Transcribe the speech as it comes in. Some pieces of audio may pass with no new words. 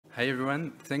Hi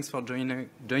everyone, thanks for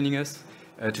joining us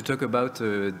to talk about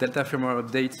Delta firmware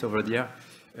updates over the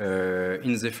air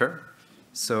in Zephyr.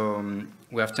 So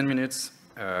we have 10 minutes,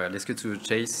 let's get to the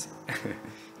chase,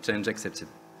 challenge accepted.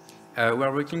 We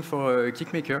are working for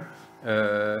Kickmaker,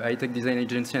 high-tech design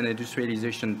agency and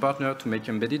industrialization partner to make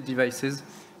embedded devices.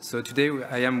 So today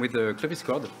I am with Clovis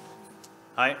Corde.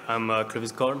 Hi, I'm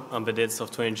Clovis Corde, embedded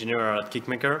software engineer at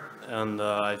Kickmaker, and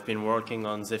I've been working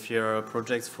on Zephyr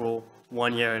projects for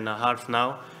 1 year and a half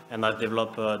now, and I've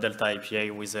developed Delta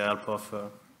API with the help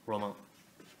of Romain.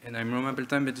 And I'm Romain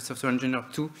Pelletant, embedded software engineer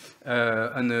too,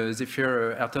 on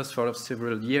Zephyr RTOS for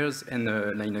several years and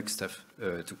Linux stuff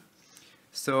too.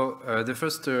 So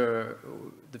first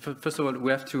of all, we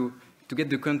have to get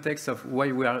the context of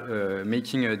why we are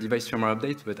making a device firmware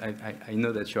update, but I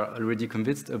know that you are already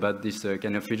convinced about this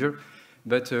kind of feature.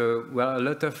 But well, a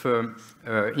lot of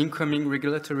incoming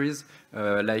regulatories,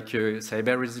 like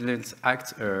Cyber Resilience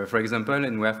Act, for example,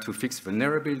 and we have to fix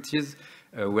vulnerabilities.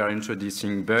 We are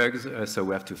introducing bugs, so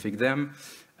we have to fix them.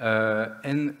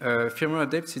 And firmware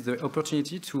updates is the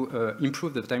opportunity to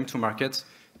improve the time to market,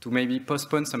 to maybe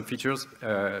postpone some features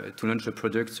to launch the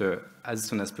product as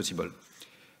soon as possible.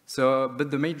 So,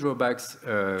 but the main drawbacks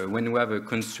when we have a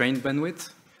constrained bandwidth,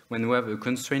 when we have a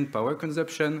constrained power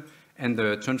consumption, and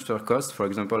the transfer cost, for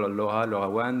example,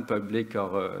 LoRaWAN, public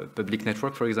or public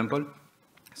network, for example.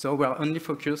 So we are only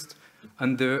focused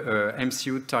on the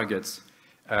MCU targets.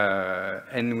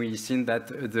 And we've seen that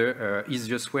the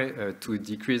easiest way to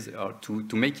decrease or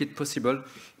to make it possible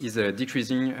is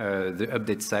decreasing the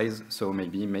update size, so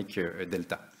maybe make a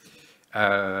delta.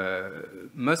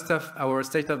 Most of our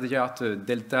state-of-the-art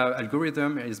delta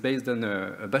algorithm is based on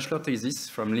a bachelor thesis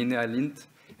from Linnea Lind,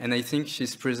 and I think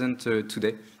she's present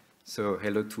today. So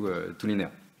hello to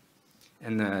Linnea.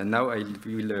 And now I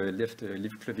will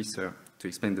leave Clovis to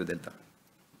explain the delta.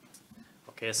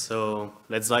 Okay, so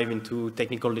let's dive into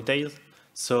technical details.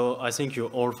 So I think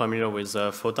you're all familiar with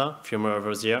FOTA, Firmware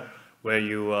Over The Air, where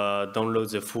you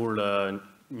download the full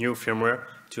new firmware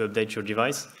to update your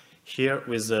device. Here,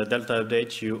 with the Delta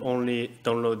update, you only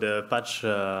download the patch,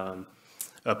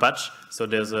 so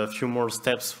there's a few more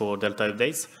steps for Delta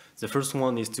updates. The first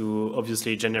one is to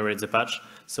obviously generate the patch.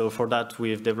 So for that,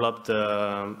 we've developed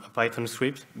a Python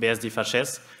script,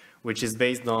 bsdiff-hs, which is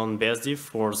based on bsdiff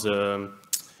for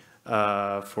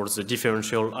the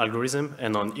differential algorithm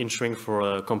and on Heatshrink for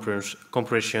a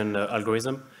compression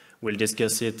algorithm. We'll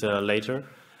discuss it later.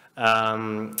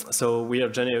 So we are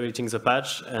generating the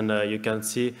patch, and you can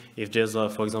see if there's,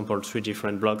 for example, 3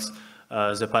 different blocks,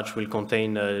 the patch will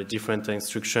contain different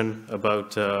instructions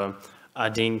about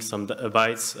adding some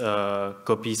bytes,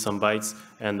 copy some bytes,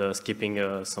 and skipping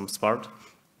some part.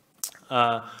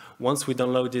 Once we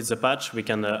downloaded the patch, we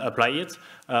can apply it.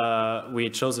 We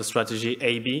chose a strategy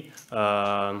A/B,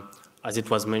 as it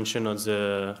was mentioned on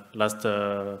the last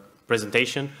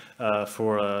presentation,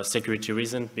 for security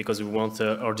reason, because we want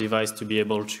our device to be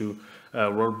able to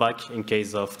roll back in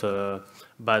case of the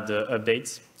bad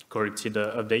updates, corrected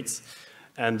updates.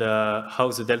 And how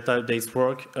the Delta updates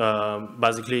work,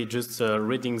 basically just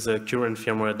reading the current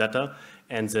firmware data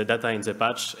and the data in the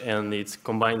patch, and it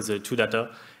combines the 2 data.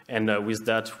 And with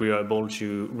that, we are able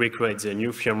to recreate the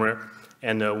new firmware.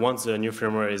 And once the new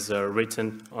firmware is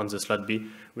written on the slot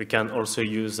B, we can also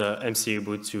use MCU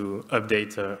boot to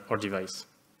update our device.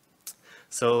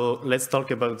 So let's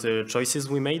talk about the choices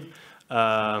we made.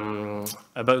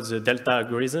 About the Delta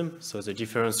algorithm, so the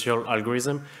differential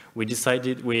algorithm, we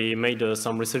made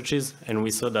some researches, and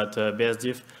we saw that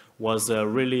bsdiff was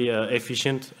really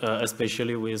efficient,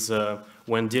 especially with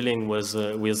when dealing with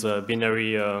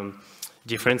binary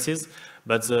differences.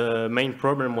 But the main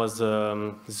problem was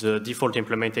the default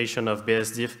implementation of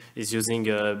bsdiff is using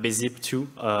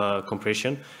bzip2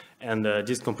 compression, and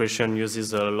this compression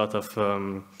uses a lot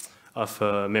of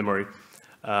memory.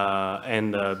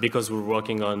 Because we're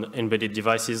working on embedded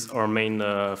devices, our main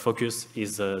focus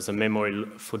is the memory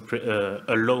footprint,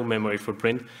 a low memory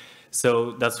footprint.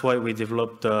 So that's why we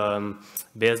developed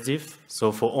bsdiff.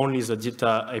 So for only the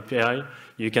Delta API,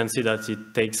 you can see that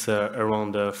it takes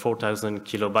around 4,000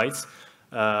 kilobytes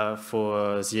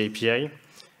for the API.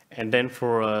 And then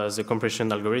for the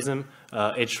compression algorithm,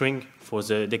 Heatshrink, for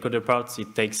the decoder parts,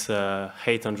 it takes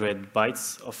 800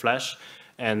 bytes of flash.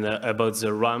 And about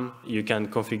the RAM, you can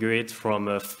configure it from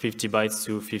 50 bytes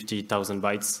to 50,000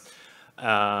 bytes.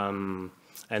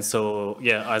 And so,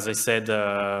 yeah, as I said,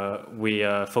 we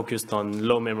focused on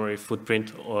low memory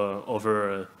footprint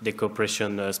over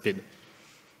decompression speed.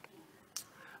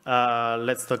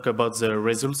 Let's talk about the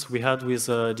results we had with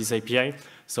this API.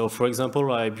 So, for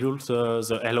example, I built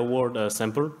the Hello World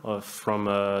sample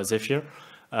from Zephyr.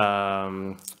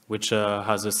 which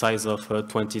has a size of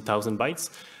 20,000 bytes.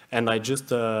 And I just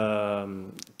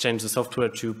changed the software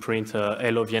to print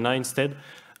Hello Vienna instead.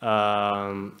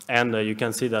 And you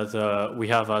can see that we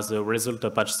have as a result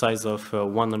a patch size of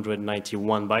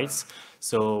 191 bytes.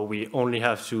 So we only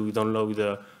have to download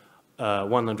the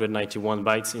 191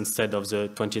 bytes instead of the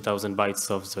 20,000 bytes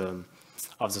of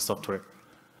the software.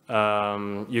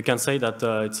 You can say that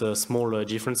it's a small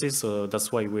differences, so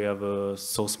that's why we have a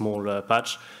so small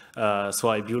patch. So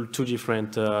I built two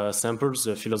different samples,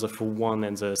 the philosophy one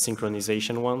and the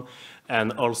synchronization one.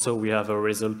 And also we have a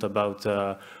result about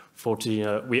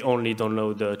 40, we only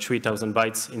download 3,000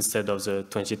 bytes instead of the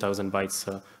 20,000 bytes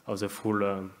of the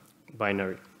full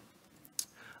binary.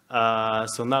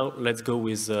 So now let's go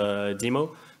with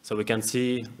demo. So we can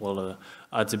see, well,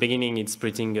 at the beginning it's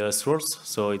printing a source.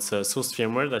 So it's a source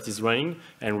firmware that is running,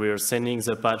 and we're sending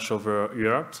the patch over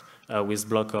UART with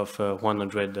block of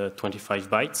 125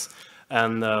 bytes.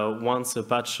 And once the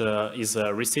patch is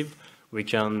received, we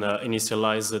can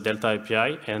initialize the DFOTA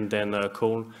API and then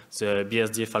call the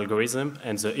BSDF algorithm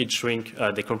and the Heatshrink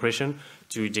decompression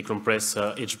to decompress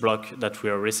each block that we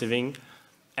are receiving.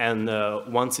 And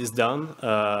once it's done,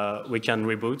 we can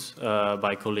reboot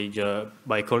by calling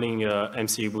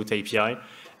MCUboot API.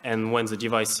 And when the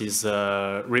device is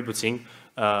rebooting,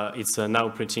 it's now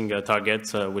printing a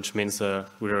target, which means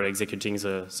we are executing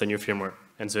the new firmware,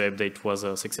 and the update was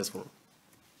successful.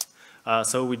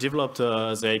 So we developed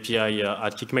the API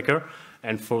at Kickmaker,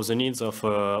 and for the needs of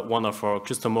one of our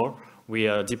customers, we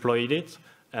deployed it.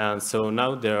 And so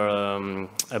now there are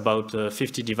about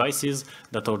 50 devices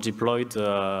that are deployed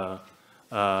to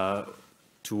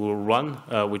run,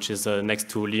 which is next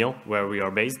to Lyon, where we are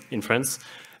based in France.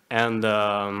 And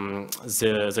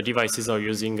the devices are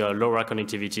using LoRa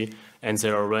connectivity, and they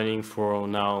are running for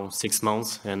now 6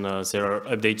 months, and they are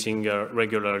updating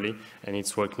regularly, and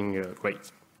it's working great.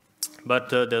 But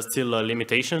there's still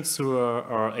limitations to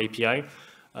our API.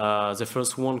 The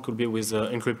first one could be with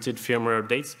encrypted firmware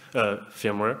updates,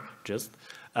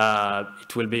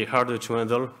 it will be harder to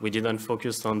handle. We didn't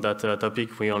focus on that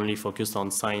topic. We only focused on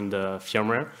signed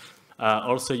firmware.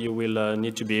 Also, you will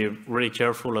need to be really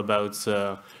careful about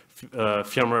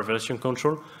firmware version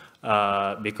control,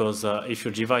 because if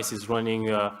your device is running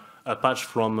a patch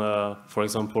from, for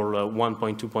example,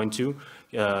 1.2.2,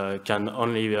 can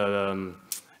only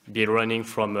be running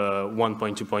from a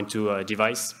 1.2.2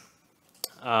 device.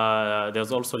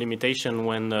 There's also limitation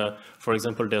when, for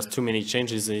example, there's too many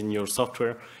changes in your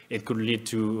software. It could lead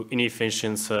to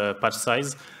inefficient patch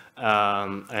size.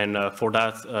 And for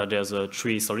that, there's a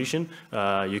tree solution.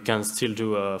 You can still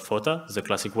do FOTA, the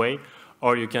classic way,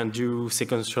 or you can do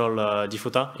sequential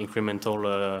DFOTA,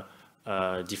 incremental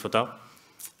DFOTA,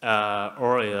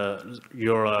 or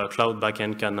your cloud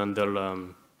backend can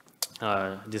handle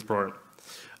this problem.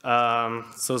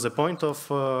 So the point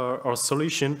of our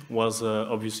solution was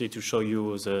obviously to show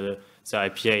you the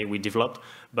API we developed,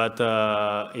 but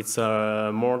it's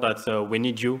more that we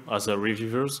need you as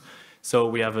reviewers. So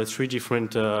we have 3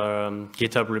 different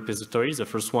GitHub repositories. The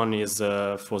first one is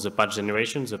for the patch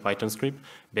generation, the Python script,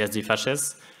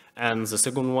 BSDFHS. And the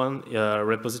second one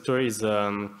repository is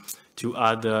to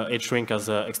add Heatshrink as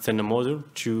an external module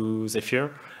to Zephyr.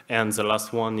 And the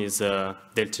last one is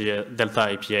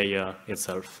DFOTA API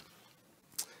itself.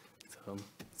 So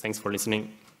thanks for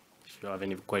listening. If you have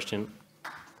any question.